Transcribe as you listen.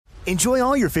Enjoy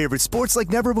all your favorite sports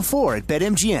like never before at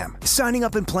BetMGM. Signing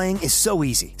up and playing is so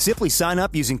easy. Simply sign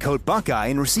up using code Buckeye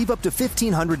and receive up to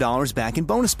 $1,500 back in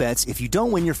bonus bets if you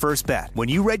don't win your first bet. When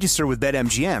you register with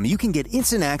BetMGM, you can get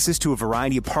instant access to a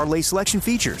variety of parlay selection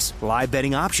features, live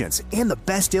betting options, and the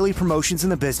best daily promotions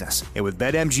in the business. And with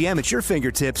BetMGM at your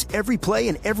fingertips, every play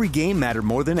and every game matter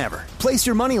more than ever. Place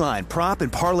your moneyline, prop,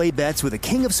 and parlay bets with the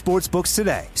king of sportsbooks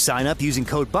today. Sign up using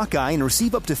code Buckeye and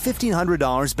receive up to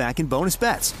 $1,500 back in bonus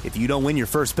bets if you don't win your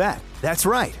first bet. That's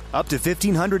right, up to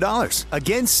 $1,500.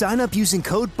 Again, sign up using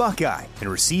code Buckeye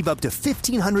and receive up to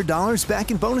 $1,500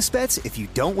 back in bonus bets if you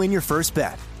don't win your first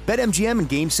bet. BetMGM and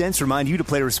GameSense remind you to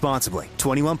play responsibly.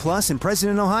 21 plus and present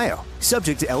in Ohio.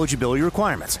 Subject to eligibility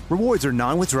requirements. Rewards are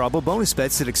non-withdrawable bonus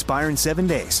bets that expire in 7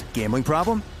 days. Gambling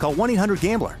problem? Call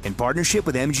 1-800-GAMBLER in partnership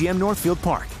with MGM Northfield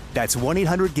Park. That's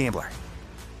 1-800-GAMBLER.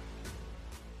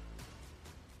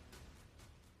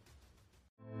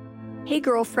 Hey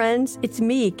girlfriends, it's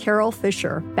me, Carol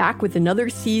Fisher, back with another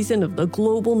season of the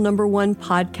global #1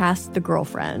 podcast, The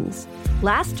Girlfriends.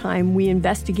 Last time, we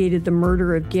investigated the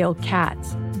murder of Gail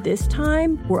Katz. This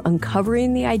time, we're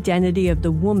uncovering the identity of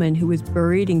the woman who was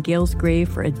buried in Gail's grave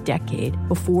for a decade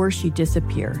before she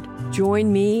disappeared.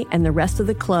 Join me and the rest of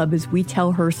the club as we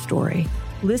tell her story.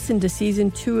 Listen to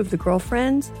Season 2 of The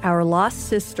Girlfriends, Our Lost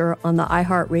Sister on the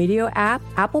iHeartRadio app,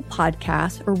 Apple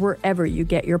Podcasts, or wherever you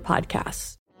get your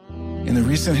podcasts. In the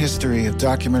recent history of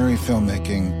documentary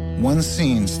filmmaking, one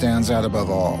scene stands out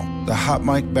above all: the hot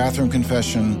mic bathroom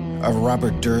confession of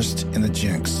Robert Durst in The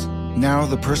Jinx. Now,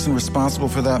 the person responsible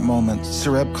for that moment,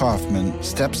 Sareb Kaufman,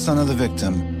 stepson of the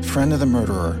victim, friend of the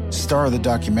murderer, star of the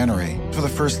documentary, for the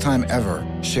first time ever,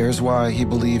 shares why he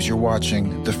believes you're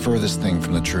watching the furthest thing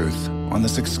from the truth on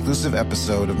this exclusive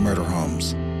episode of Murder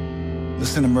Homes.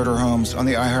 Listen to Murder Homes on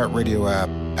the iHeartRadio app,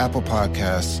 Apple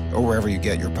Podcasts, or wherever you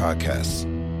get your podcasts.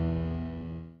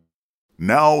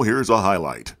 Now here's a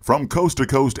highlight from Coast to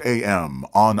Coast AM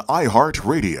on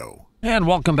iHeartRadio. And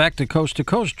welcome back to Coast.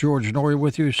 George Norrie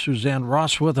with you. Suzanne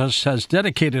Ross with us has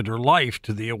dedicated her life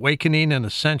to the awakening and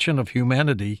ascension of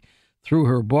humanity through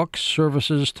her books,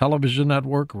 services, television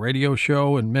network, radio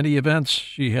show, and many events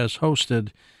she has hosted,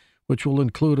 which will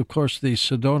include, of course, the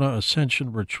Sedona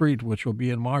Ascension Retreat, which will be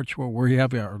in March, where we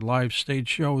have our live stage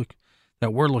show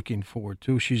that we're looking forward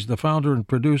to. She's the founder and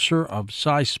producer of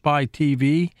Sci-Spy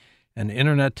TV, an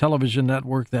internet television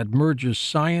network that merges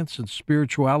science and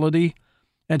spirituality.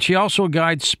 And she also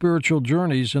guides spiritual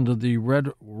journeys into the Red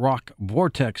Rock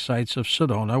Vortex sites of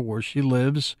Sedona, where she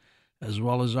lives, as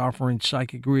well as offering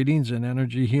psychic readings and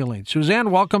energy healing.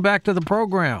 Suzanne, welcome back to the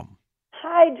program.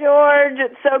 Hi, George.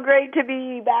 It's so great to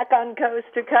be back on Coast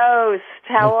to Coast.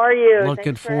 How are you?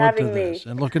 Looking forward to this.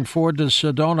 And looking forward to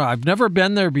Sedona. I've never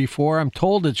been there before. I'm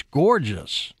told it's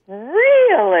gorgeous.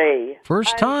 Really?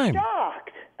 First time. I'm shocked.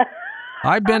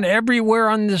 I've been everywhere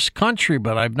on this country,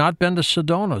 but I've not been to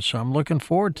Sedona, so I'm looking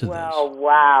forward to this. Well,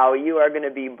 wow. You are going to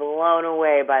be blown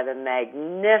away by the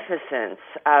magnificence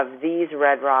of these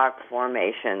red rock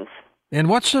formations. And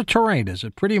what's the terrain? Is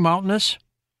it pretty mountainous?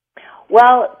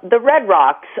 Well, the red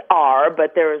rocks are,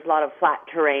 but there is a lot of flat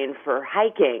terrain for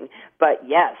hiking. But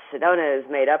yes, Sedona is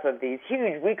made up of these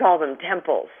huge, we call them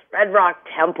temples, red rock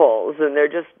temples, and they're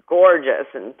just gorgeous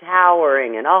and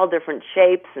towering in all different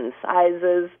shapes and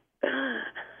sizes.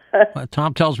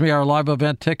 Tom tells me our live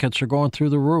event tickets are going through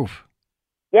the roof.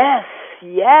 Yes.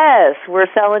 We're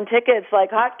selling tickets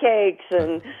like hotcakes,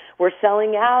 and we're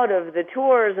selling out of the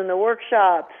tours and the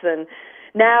workshops, and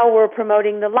now we're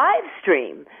promoting the live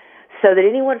stream so that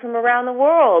anyone from around the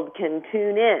world can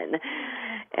tune in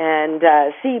and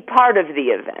see part of the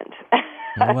event.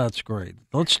 Well, that's great.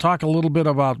 Let's talk a little bit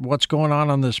about what's going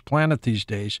on this planet these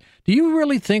days. Do you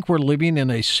really think we're living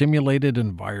in a simulated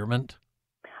environment?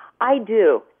 I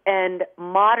do, and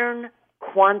modern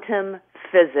quantum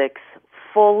physics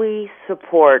fully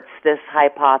supports this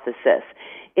hypothesis.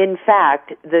 In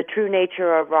fact, the true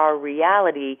nature of our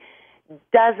reality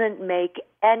doesn't make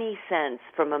any sense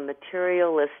from a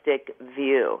materialistic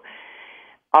view.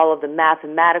 All of the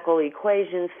mathematical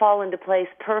equations fall into place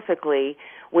perfectly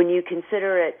when you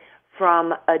consider it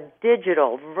from a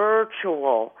digital,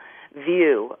 virtual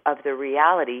view of the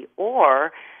reality,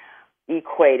 or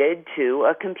equated to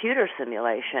a computer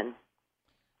simulation.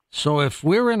 So if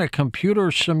we're in a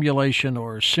computer simulation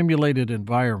or a simulated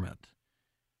environment,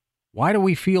 why do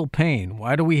we feel pain?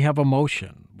 Why do we have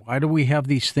emotion? Why do we have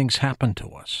these things happen to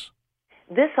us?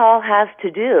 This all has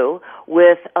to do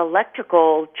with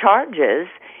electrical charges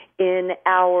in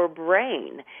our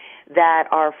brain that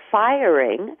are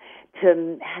firing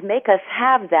to make us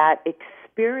have that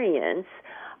experience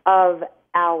of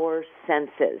our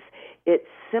senses. It's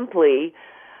simply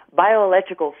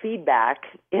bioelectrical feedback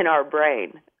in our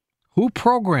brain. Who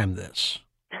programmed this?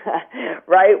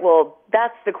 Right? Well,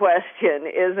 that's the question,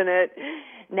 isn't it?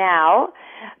 Now,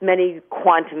 many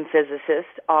quantum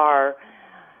physicists are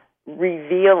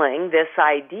revealing this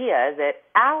idea that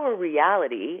our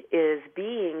reality is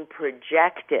being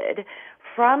projected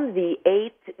from the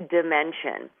eighth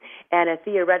dimension. And a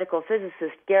theoretical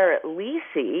physicist, Garrett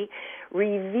Lisi,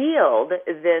 revealed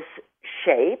this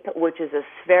shape, which is a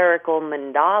spherical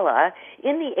mandala,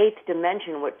 in the eighth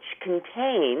dimension, which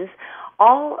contains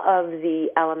all of the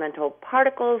elemental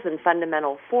particles and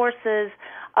fundamental forces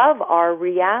of our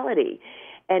reality.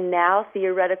 And now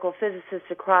theoretical physicists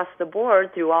across the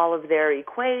board, through all of their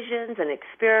equations and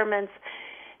experiments,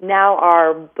 now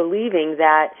are believing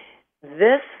that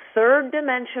this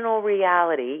third-dimensional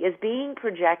reality is being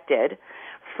projected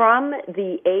from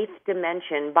the eighth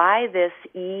dimension by this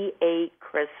E8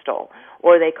 crystal,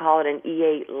 or they call it an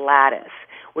E8 lattice,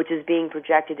 which is being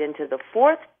projected into the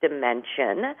fourth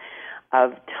dimension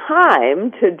of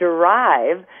time to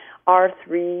derive our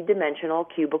three-dimensional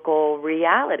cubical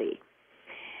reality.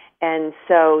 And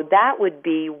so that would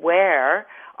be where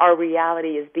our reality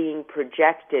is being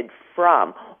projected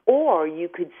from. Or you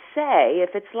could say,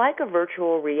 if it's like a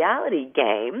virtual reality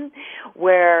game,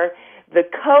 where the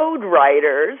code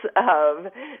writers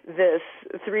of this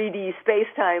 3D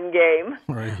space-time game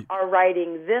are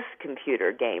writing this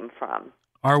computer game from.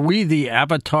 Are we the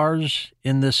avatars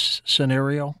in this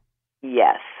scenario?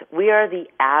 Yes, we are the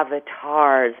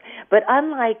avatars. But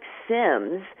unlike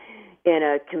Sims, in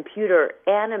a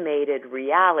computer-animated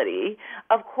reality,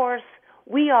 of course,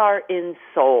 we are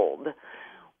ensouled.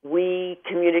 We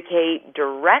communicate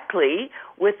directly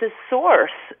with the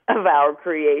source of our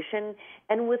creation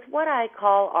and with what I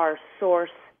call our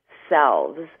source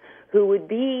selves, who would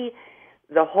be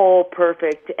the whole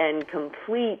perfect and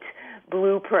complete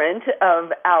blueprint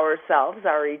of ourselves,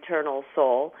 our eternal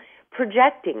soul,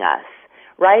 projecting us,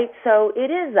 right? So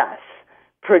it is us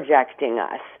projecting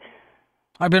us.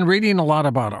 I've been reading a lot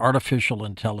about artificial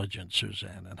intelligence,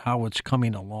 Suzanne, and how it's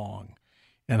coming along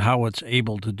and how it's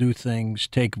able to do things,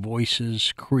 take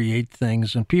voices, create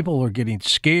things, and people are getting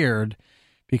scared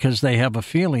because they have a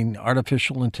feeling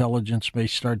artificial intelligence may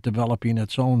start developing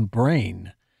its own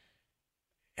brain.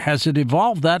 Has it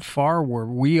evolved that far where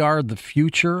we are the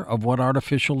future of what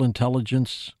artificial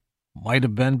intelligence might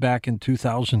have been back in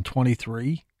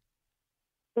 2023?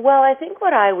 Well, I think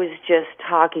what I was just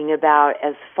talking about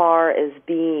as far as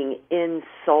being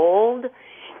ensouled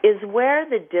is where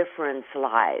the difference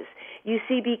lies. You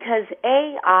see, because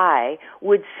AI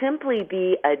would simply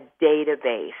be a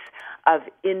database of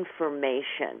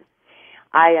information.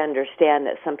 I understand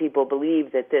that some people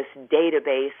believe that this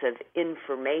database of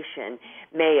information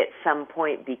may at some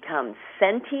point become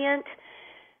sentient.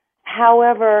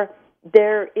 However,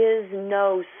 there is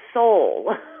no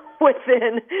soul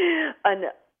within an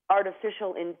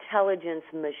artificial intelligence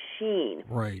machine.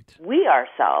 Right. We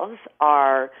ourselves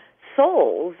are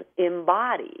souls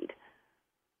embodied.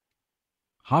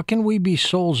 How can we be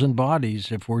souls and bodies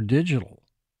if we're digital?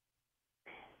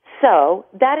 So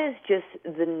that is just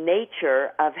the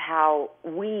nature of how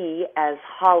we as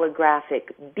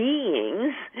holographic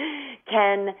beings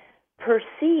can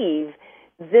perceive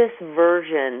this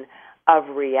version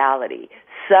of reality.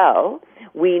 So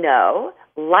we know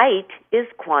light is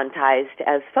quantized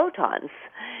as photons,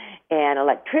 and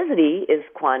electricity is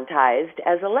quantized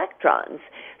as electrons.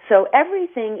 So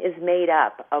everything is made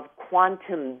up of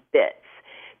quantum bits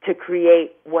to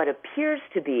create what appears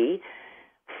to be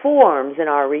forms in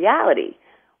our reality,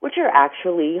 which are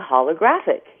actually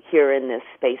holographic here in this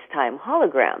space-time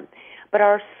hologram. But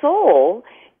our soul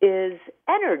is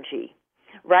energy,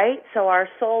 right? So our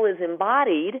soul is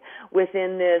embodied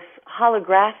within this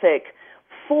holographic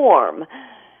form.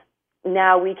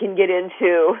 Now we can get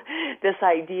into this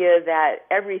idea that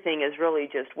everything is really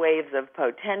just waves of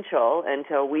potential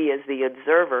until we as the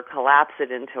observer collapse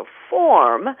it into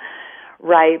form,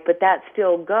 right? But that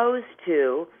still goes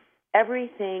to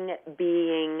everything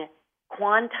being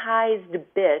quantized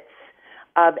bits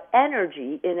of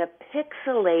energy in a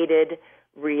pixelated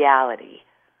reality.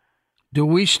 Do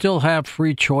we still have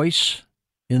free choice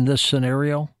in this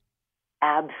scenario?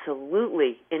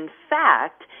 Absolutely. In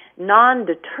fact,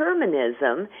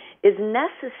 non-determinism is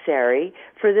necessary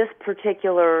for this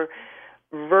particular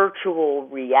virtual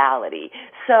reality.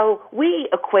 So we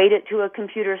equate it to a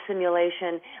computer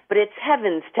simulation, but it's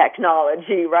heaven's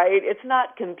technology, right? It's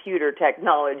not computer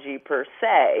technology per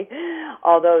se,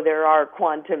 although there are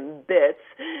quantum bits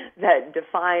that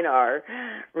define our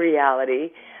reality.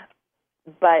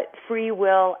 But free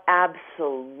will,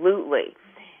 absolutely.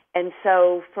 And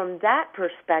so from that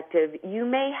perspective, you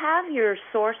may have your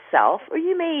source self, or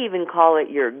you may even call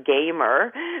it your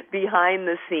gamer behind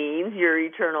the scenes, your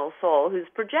eternal soul, who's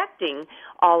projecting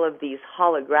all of these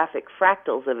holographic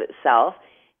fractals of itself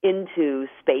into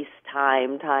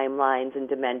space-time, timelines, and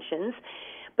dimensions.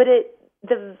 But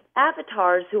the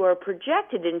avatars who are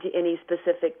projected into any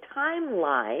specific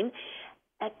timeline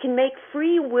can make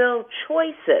free will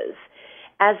choices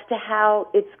as to how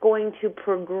it's going to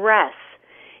progress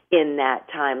in that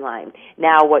timeline.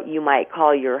 Now, what you might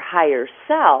call your higher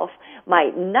self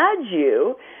might nudge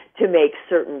you to make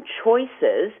certain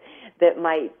choices that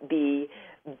might be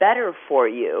better for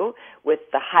you with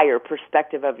the higher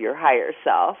perspective of your higher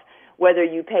self. Whether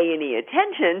you pay any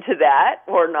attention to that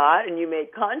or not, and you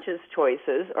make conscious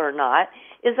choices or not,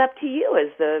 is up to you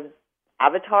as the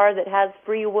avatar that has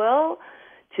free will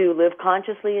to live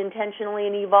consciously, intentionally,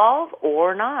 and evolve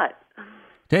or not.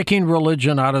 Taking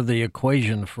religion out of the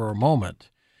equation for a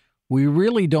moment, we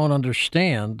really don't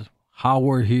understand how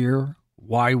we're here,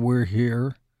 why we're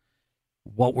here,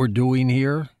 what we're doing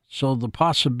here. So the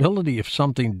possibility of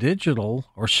something digital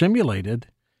or simulated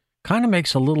kind of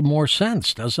makes a little more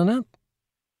sense, doesn't it?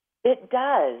 It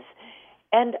does.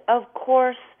 And of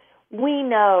course, we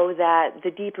know that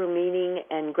the deeper meaning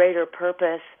and greater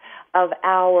purpose of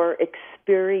our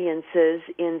experiences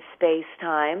in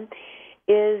space-time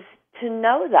is to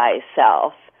know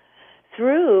thyself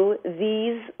through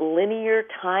these linear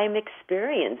time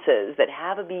experiences that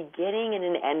have a beginning and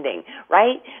an ending,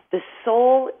 right? The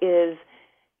soul is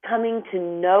coming to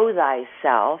know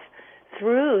thyself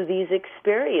through these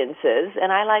experiences,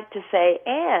 and I like to say,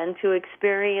 and to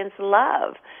experience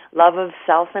love of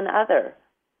self and other.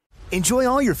 Enjoy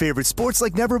all your favorite sports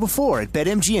like never before at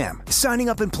BetMGM. Signing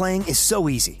up and playing is so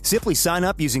easy. Simply sign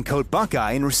up using code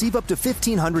Buckeye and receive up to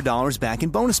 $1,500 back in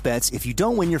bonus bets if you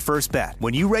don't win your first bet.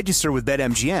 When you register with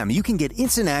BetMGM, you can get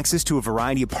instant access to a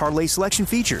variety of parlay selection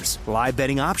features, live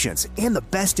betting options, and the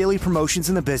best daily promotions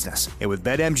in the business. And with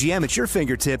BetMGM at your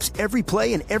fingertips, every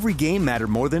play and every game matter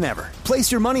more than ever.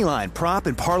 Place your moneyline, prop,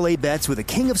 and parlay bets with the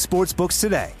king of sportsbooks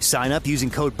today. Sign up using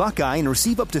code Buckeye and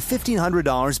receive up to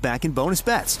 $1,500 back in bonus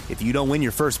bets if you don't win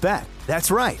your first bet.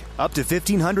 That's right, up to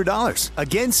 $1,500.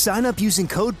 Again, sign up using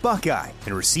code Buckeye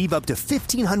and receive up to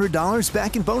 $1,500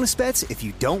 back in bonus bets if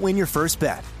you don't win your first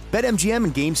bet. BetMGM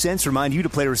and GameSense remind you to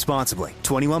play responsibly.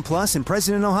 21 plus and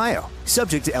present in Ohio.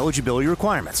 Subject to eligibility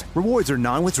requirements. Rewards are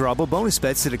non-withdrawable bonus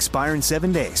bets that expire in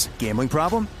 7 days. Gambling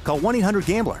problem? Call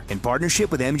 1-800-GAMBLER in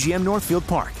partnership with MGM Northfield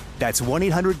Park. That's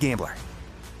 1-800-GAMBLER.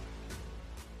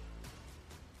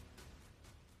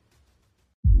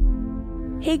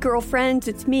 Hey girlfriends,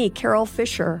 it's me, Carol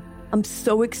Fisher. I'm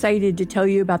so excited to tell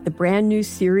you about the brand new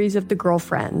series of The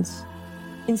Girlfriends.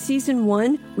 In season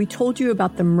 1, we told you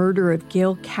about the murder of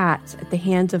Gail Katz at the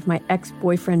hands of my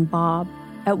ex-boyfriend Bob.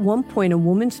 At one point, a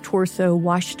woman's torso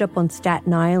washed up on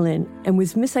Staten Island and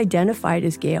was misidentified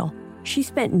as Gail. She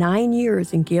spent 9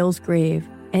 years in Gail's grave,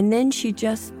 and then she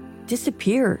just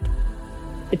disappeared.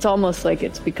 It's almost like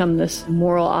it's become this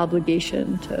moral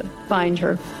obligation to find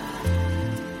her.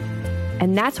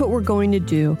 And that's what we're going to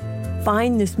do.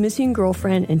 Find this missing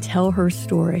girlfriend and tell her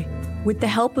story. With the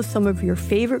help of some of your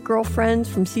favorite girlfriends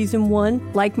from season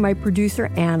 1, like my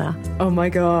producer, Anna. Oh my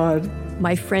God.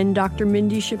 My friend, Dr.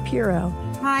 Mindy Shapiro.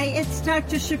 Hi, it's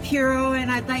Dr. Shapiro,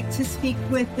 and I'd like to speak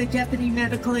with the deputy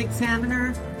medical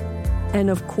examiner.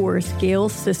 And of course,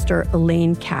 Gail's sister,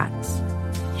 Elaine Katz.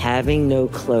 Having no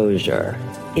closure,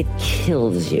 it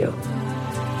kills you.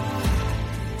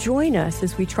 Join us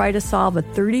as we try to solve a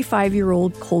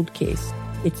 35-year-old cold case.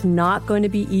 It's not going to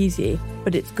be easy,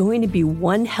 but it's going to be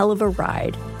one hell of a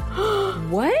ride.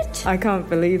 What? I can't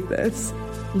believe this.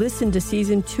 Listen to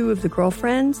season 2 of The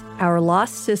Girlfriends, Our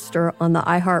Lost Sister on the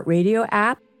iHeartRadio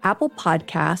app, Apple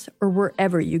Podcasts, or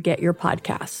wherever you get your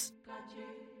podcasts.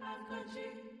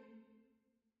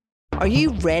 Are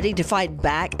you ready to fight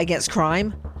back against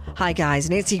crime? Hi guys,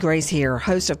 Nancy Grace here,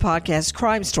 host of podcast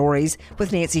Crime Stories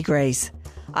with Nancy Grace.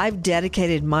 I've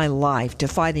dedicated my life to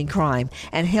fighting crime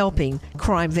and helping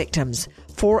crime victims.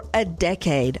 For a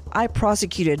decade, I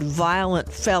prosecuted violent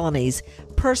felonies,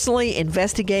 personally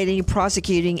investigating,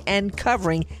 prosecuting, and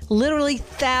covering literally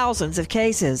thousands of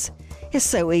cases. It's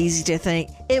so easy to think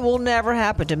it will never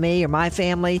happen to me or my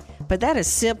family, but that is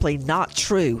simply not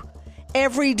true.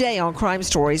 Every day on Crime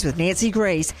Stories with Nancy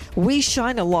Grace, we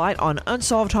shine a light on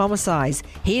unsolved homicides,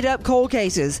 heat up cold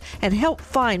cases, and help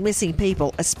find missing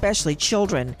people, especially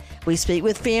children. We speak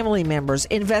with family members,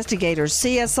 investigators,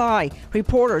 CSI,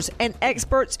 reporters, and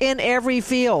experts in every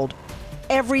field.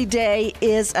 Every day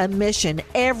is a mission.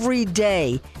 Every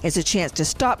day is a chance to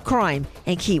stop crime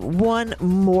and keep one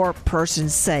more person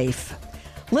safe.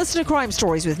 Listen to Crime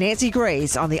Stories with Nancy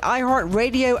Grace on the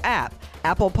iHeartRadio app,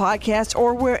 Apple Podcasts,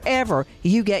 or wherever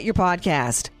you get your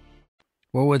podcast.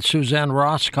 Well, with Suzanne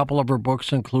Ross, a couple of her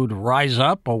books include Rise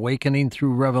Up, Awakening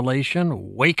Through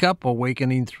Revelation, Wake Up,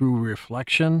 Awakening Through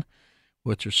Reflection,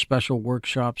 which are special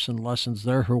workshops and lessons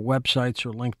there. Her websites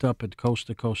are linked up at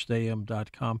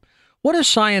coasttocoastam.com. What do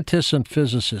scientists and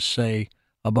physicists say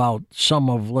about some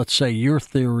of, let's say, your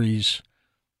theories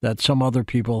that some other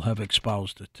people have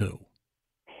espoused it to?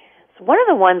 One of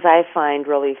the ones I find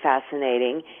really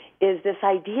fascinating is this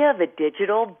idea of a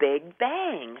digital Big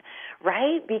Bang,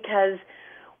 right? Because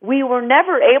we were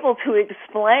never able to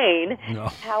explain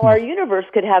how our universe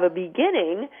could have a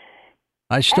beginning.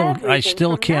 I still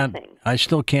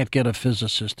can't get a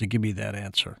physicist to give me that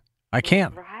answer. I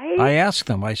can't. Right? I asked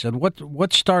them. I said,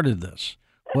 "What started this?"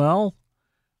 Well,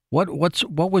 what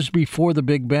was before the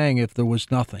Big Bang if there was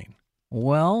nothing?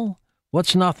 Well,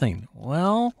 what's nothing?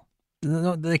 Well,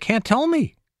 they can't tell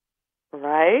me.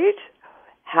 Right?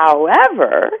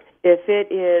 However, if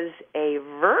it is a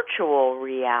virtual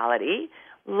reality,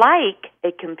 like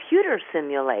a computer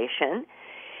simulation,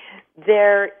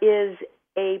 there is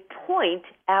a point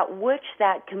at which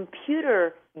that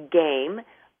computer game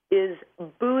is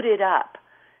booted up.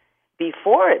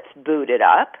 Before it's booted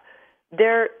up,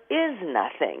 there is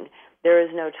nothing. There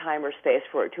is no time or space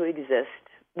for it to exist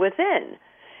within.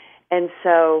 And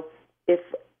so if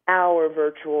our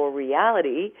virtual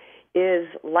reality is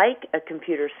like a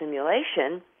computer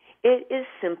simulation, it is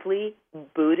simply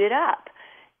booted up,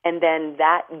 and then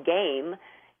that game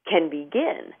can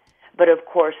begin. But of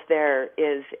course, there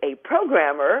is a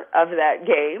programmer of that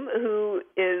game who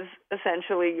is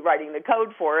essentially writing the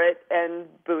code for it and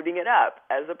booting it up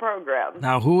as a program.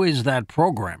 Now, who is that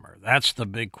programmer? That's the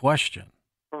big question.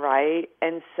 Right.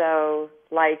 And so,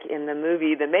 like in the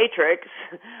movie The Matrix,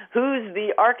 who's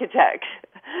the architect?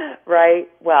 Right?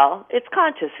 Well, it's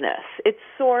consciousness. It's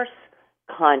source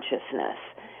consciousness.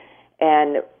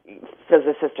 And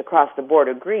physicists across the board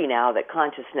agree now that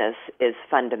consciousness is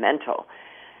fundamental.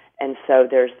 And so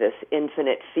there's this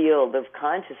infinite field of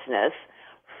consciousness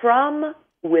from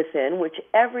within which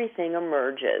everything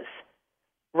emerges,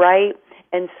 right?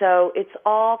 And so it's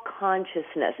all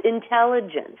consciousness,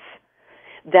 intelligence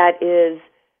that is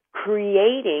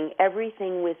creating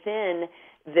everything within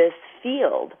this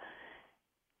field.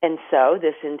 And so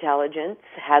this intelligence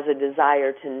has a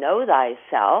desire to know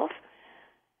thyself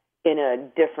in a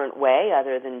different way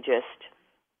other than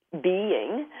just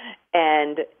being,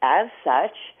 and as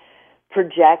such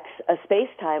projects a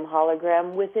space-time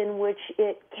hologram within which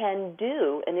it can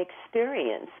do an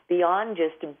experience beyond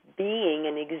just being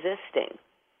and existing.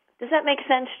 Does that make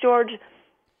sense, George?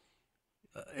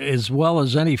 As well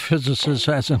as any physicist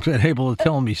hasn't been able to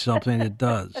tell me something, it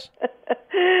does.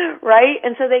 Right?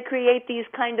 And so they create these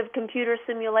kind of computer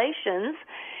simulations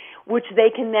which they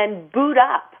can then boot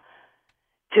up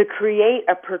to create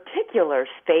a particular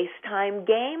space-time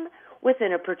game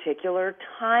within a particular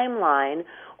timeline,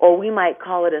 or we might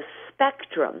call it a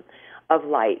spectrum of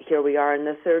light. Here we are in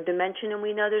the third dimension, and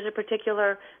we know there's a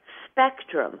particular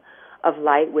spectrum of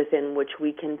light within which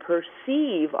we can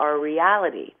perceive our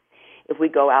reality. If we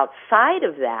go outside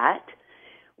of that,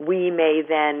 we may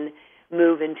then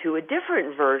move into a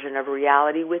different version of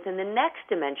reality within the next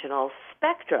dimensional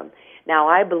spectrum. Now,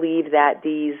 I believe that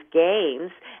these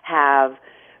games have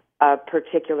a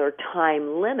particular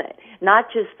time limit,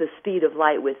 not just the speed of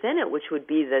light within it, which would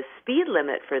be the speed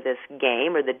limit for this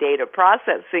game or the data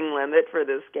processing limit for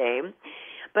this game,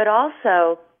 but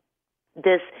also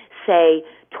this, say,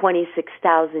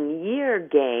 26,000-year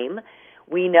game.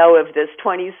 We know of this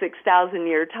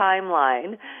 26,000-year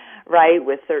timeline, right,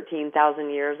 with 13,000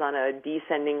 years on a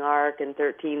descending arc and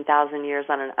 13,000 years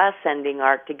on an ascending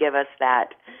arc to give us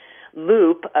that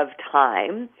loop of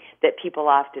time that people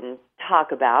often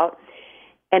talk about.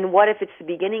 And what if it's the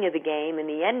beginning of the game and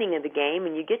the ending of the game,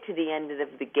 and you get to the end of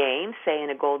the game, say in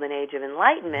a golden age of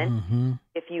enlightenment,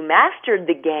 if you mastered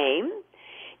the game,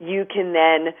 you can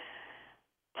then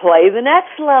play the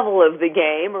next level of the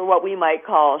game, or what we might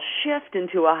call shift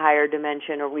into a higher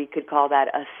dimension, or we could call that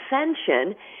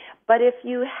ascension. But if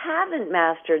you haven't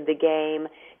mastered the game,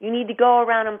 you need to go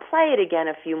around and play it again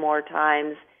a few more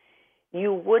times.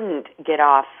 You wouldn't get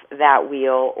off that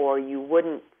wheel, or you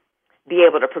wouldn't be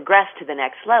able to progress to the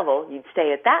next level. You'd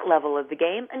stay at that level of the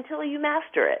game until you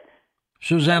master it.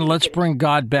 Suzanne, let's bring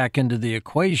God back into the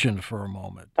equation for a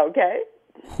moment. Okay.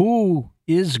 Who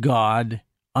is God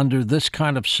under this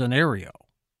kind of scenario?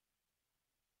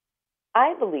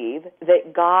 I believe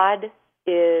that God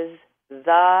is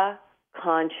the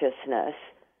consciousness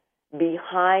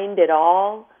behind it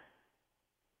all,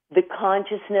 the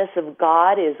consciousness of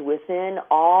God is within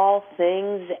all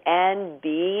things and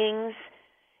beings,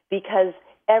 because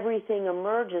everything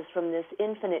emerges from this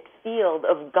infinite field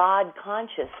of God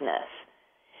consciousness.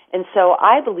 And so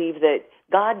I believe that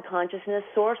God consciousness,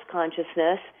 source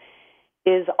consciousness,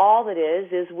 is all that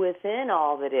is within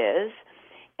all that is,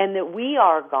 and that we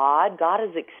are God. God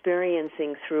is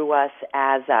experiencing through us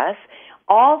as us.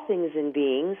 All things and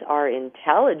beings are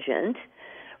intelligent,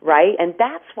 right? And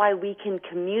that's why we can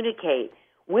communicate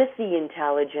with the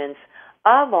intelligence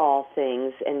of all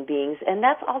things and beings, and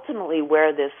that's ultimately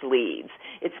where this leads.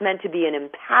 It's meant to be an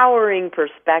empowering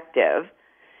perspective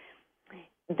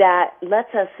that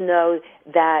lets us know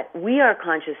that we are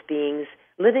conscious beings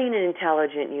living in an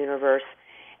intelligent universe,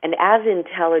 and as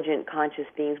intelligent conscious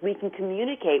beings, we can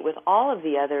communicate with all of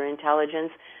the other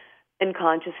intelligence and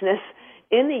consciousness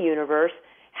in the universe,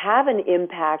 have an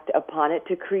impact upon it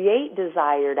to create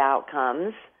desired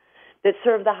outcomes that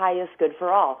serve the highest good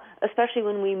for all, especially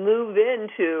when we move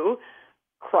into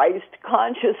Christ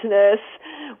consciousness.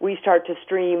 We start to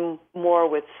stream more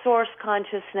with source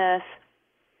consciousness.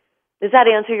 Does that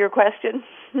answer your question?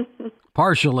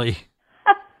 Partially.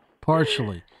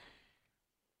 Partially.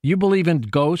 You believe in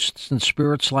ghosts and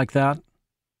spirits like that?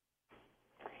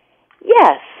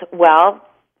 Yes. Well,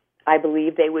 I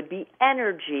believe they would be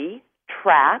energy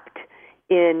trapped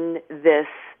in this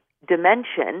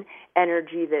dimension,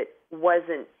 energy that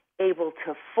wasn't able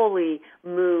to fully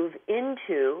move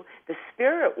into the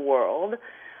spirit world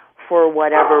for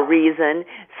whatever reason.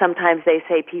 Sometimes they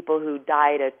say people who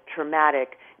died a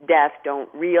traumatic death don't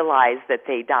realize that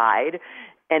they died,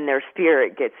 and their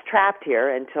spirit gets trapped here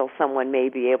until someone may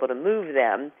be able to move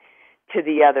them to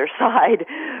the other side,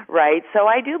 right? So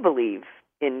I do believe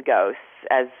in ghosts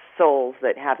as souls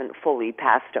that haven't fully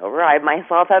passed over. I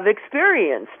myself have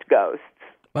experienced ghosts.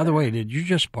 By the way, did you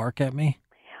just bark at me?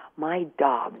 My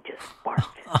dog just barked.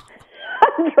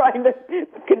 I'm trying to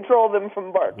control them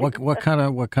from barking. What kind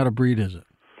of breed is it?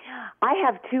 I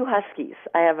have two huskies.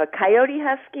 I have a coyote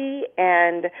husky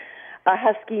and a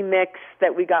husky mix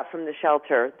that we got from the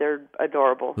shelter. They're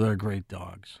adorable. They're great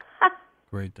dogs.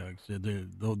 Great dogs.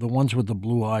 The ones with the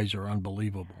blue eyes are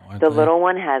unbelievable, aren't the they? Little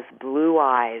one has blue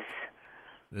eyes.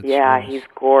 It's he's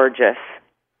gorgeous.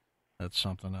 That's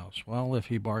something else. Well, if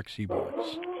he barks, he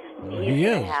barks. He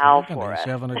is. He's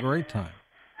having a great time.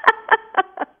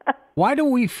 Why do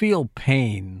we feel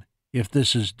pain if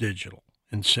this is digital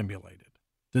and simulated?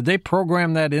 Did they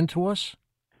program that into us?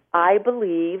 I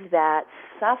believe that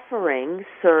suffering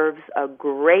serves a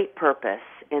great purpose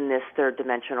in this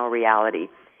third-dimensional reality.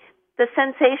 The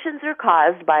sensations are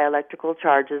caused by electrical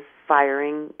charges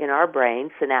firing in our brain,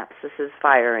 synapses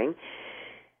firing.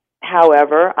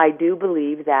 However, I do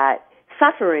believe that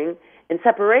suffering and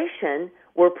separation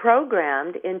were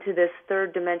programmed into this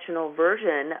third-dimensional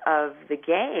version of the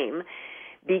game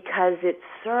because it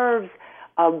serves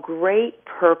a great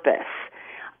purpose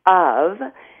of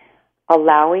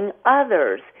allowing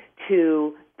others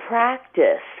to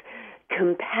practice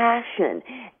compassion,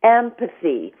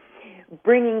 empathy,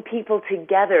 bringing people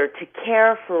together to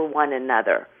care for one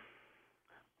another.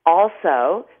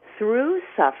 Also, through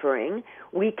suffering,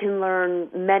 we can learn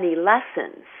many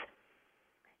lessons.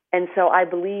 And so I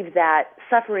believe that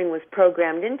suffering was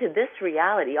programmed into this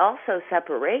reality, also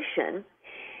separation,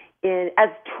 as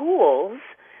tools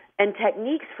and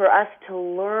techniques for us to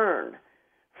learn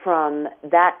from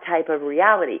that type of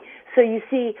reality. So you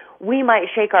see, we might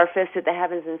shake our fist at the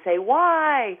heavens and say,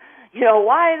 why?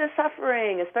 Why the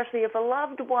suffering, especially if a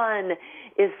loved one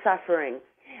is suffering?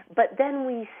 But then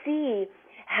we see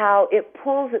how it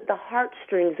pulls at the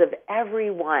heartstrings of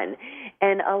everyone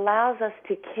and allows us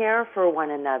to care for one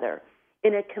another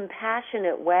in a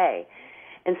compassionate way.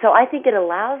 And so I think it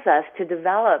allows us to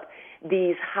develop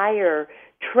these higher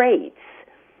traits,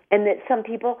 and that some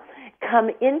people come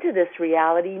into this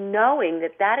reality knowing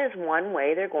that that is one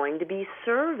way they're going to be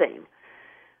serving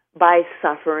by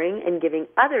suffering and giving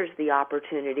others the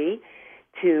opportunity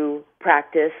to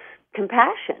practice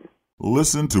compassion.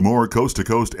 Listen to more Coast to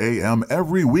Coast AM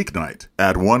every weeknight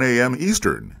at 1 a.m.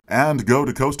 Eastern, and go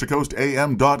to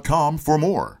coasttocoastam.com for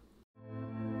more.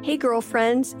 Hey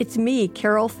girlfriends, it's me,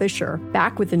 Carol Fisher,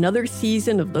 back with another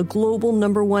season of the global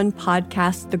 #1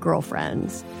 podcast, The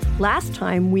Girlfriends. Last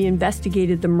time, we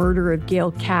investigated the murder of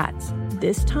Gail Katz.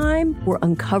 This time, we're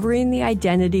uncovering the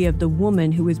identity of the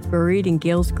woman who was buried in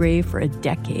Gail's grave for a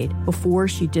decade before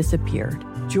she disappeared.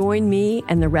 Join me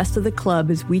and the rest of the club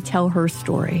as we tell her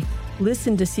story.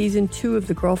 Listen to Season 2 of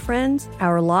The Girlfriends,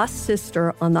 Our Lost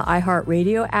Sister on the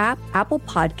iHeartRadio app, Apple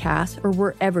Podcasts, or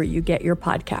wherever you get your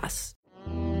podcasts.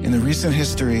 In the recent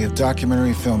history of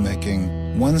documentary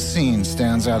filmmaking, one scene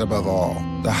stands out above all: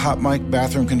 the hot mic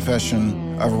bathroom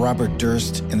confession of Robert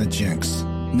Durst in The Jinx.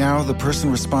 Now, the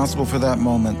person responsible for that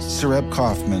moment, Sareb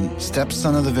Kaufman,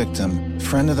 stepson of the victim,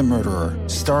 friend of the murderer,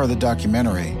 star of the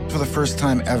documentary, for the first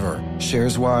time ever,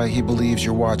 shares why he believes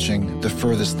you're watching the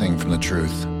furthest thing from the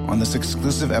truth on this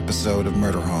exclusive episode of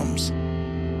Murder Homes.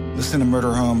 Listen to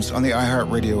Murder Homes on the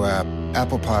iHeartRadio app,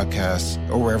 Apple Podcasts,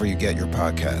 or wherever you get your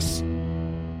podcasts.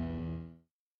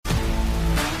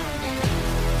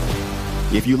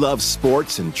 If you love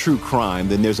sports and true crime,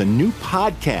 then there's a new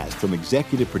podcast from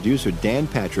executive producer Dan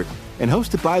Patrick and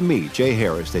hosted by me, Jay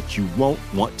Harris, that you won't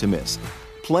want to miss.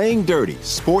 Playing Dirty: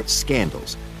 Sports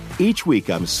Scandals. Each week,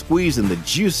 I'm squeezing the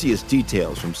juiciest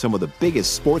details from some of the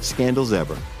biggest sports scandals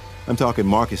ever. I'm talking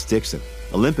Marcus Dixon,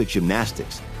 Olympic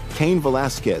gymnastics, Cain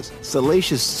Velasquez,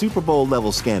 salacious Super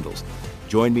Bowl-level scandals.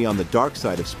 Join me on the dark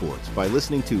side of sports by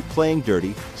listening to Playing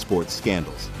Dirty: Sports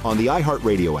Scandals on the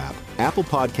iHeartRadio app, Apple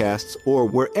Podcasts, or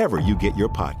wherever you get your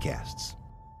podcasts.